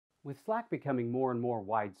With Slack becoming more and more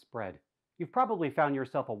widespread, you've probably found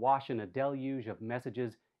yourself awash in a deluge of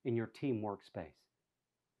messages in your team workspace.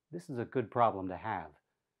 This is a good problem to have,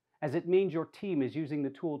 as it means your team is using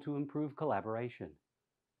the tool to improve collaboration.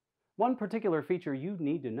 One particular feature you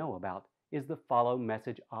need to know about is the follow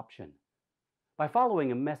message option. By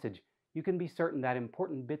following a message, you can be certain that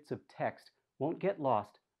important bits of text won't get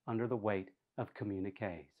lost under the weight of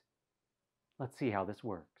communiques. Let's see how this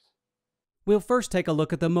works. We'll first take a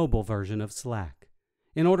look at the mobile version of Slack.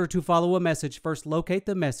 In order to follow a message, first locate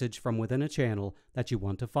the message from within a channel that you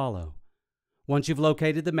want to follow. Once you've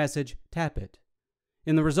located the message, tap it.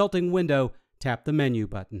 In the resulting window, tap the menu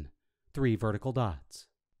button, 3 vertical dots.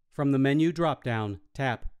 From the menu drop-down,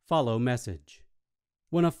 tap Follow Message.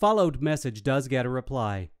 When a followed message does get a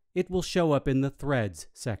reply, it will show up in the Threads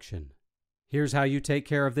section. Here's how you take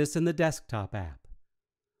care of this in the desktop app.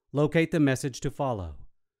 Locate the message to follow.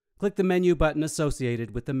 Click the menu button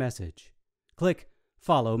associated with the message. Click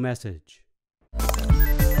Follow Message.